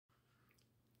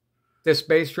This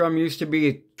bass drum used to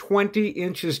be 20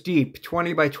 inches deep,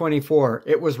 20 by 24.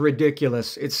 It was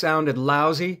ridiculous. It sounded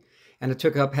lousy, and it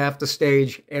took up half the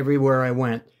stage everywhere I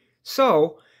went.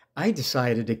 So I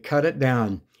decided to cut it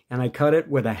down, and I cut it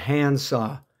with a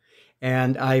handsaw.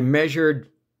 And I measured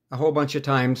a whole bunch of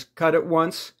times, cut it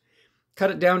once, cut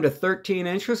it down to 13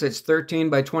 inches. It's 13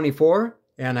 by 24,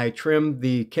 and I trimmed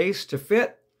the case to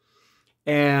fit,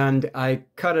 and I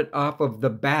cut it off of the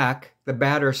back, the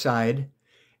batter side,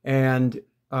 and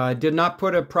did not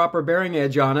put a proper bearing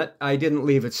edge on it. I didn't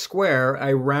leave it square.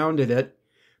 I rounded it,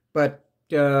 but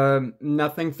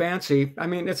nothing fancy. I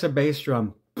mean, it's a bass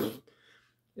drum.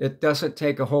 It doesn't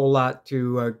take a whole lot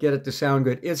to get it to sound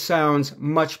good. It sounds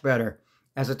much better.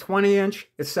 As a 20-inch,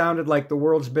 it sounded like the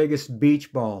world's biggest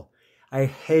beach ball. I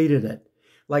hated it.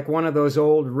 Like one of those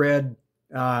old red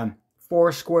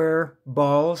four-square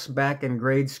balls back in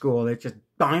grade school. It just,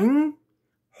 bang,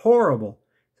 horrible.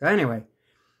 So anyway,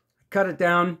 cut it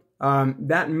down.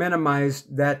 That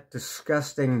minimized that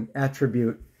disgusting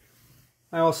attribute.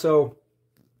 I also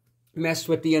messed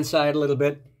with the inside a little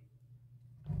bit.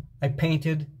 I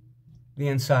painted the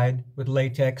inside with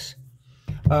latex.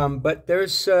 But there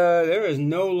is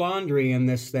no laundry in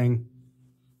this thing.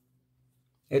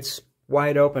 It's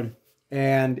wide open.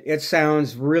 And it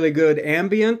sounds really good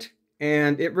ambient,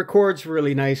 and it records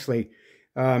really nicely.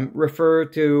 Refer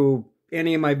to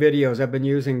any of my videos. I've been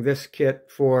using this kit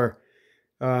for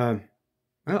all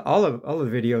of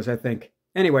the videos, I think.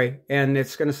 Anyway, and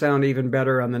it's going to sound even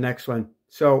better on the next one.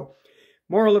 So,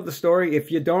 moral of the story, if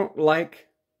you don't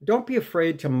be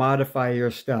afraid to modify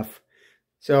your stuff.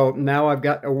 So now I've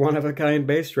got a one-of-a-kind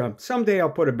bass drum. Someday I'll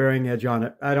put a bearing edge on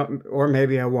it. Or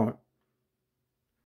maybe I won't.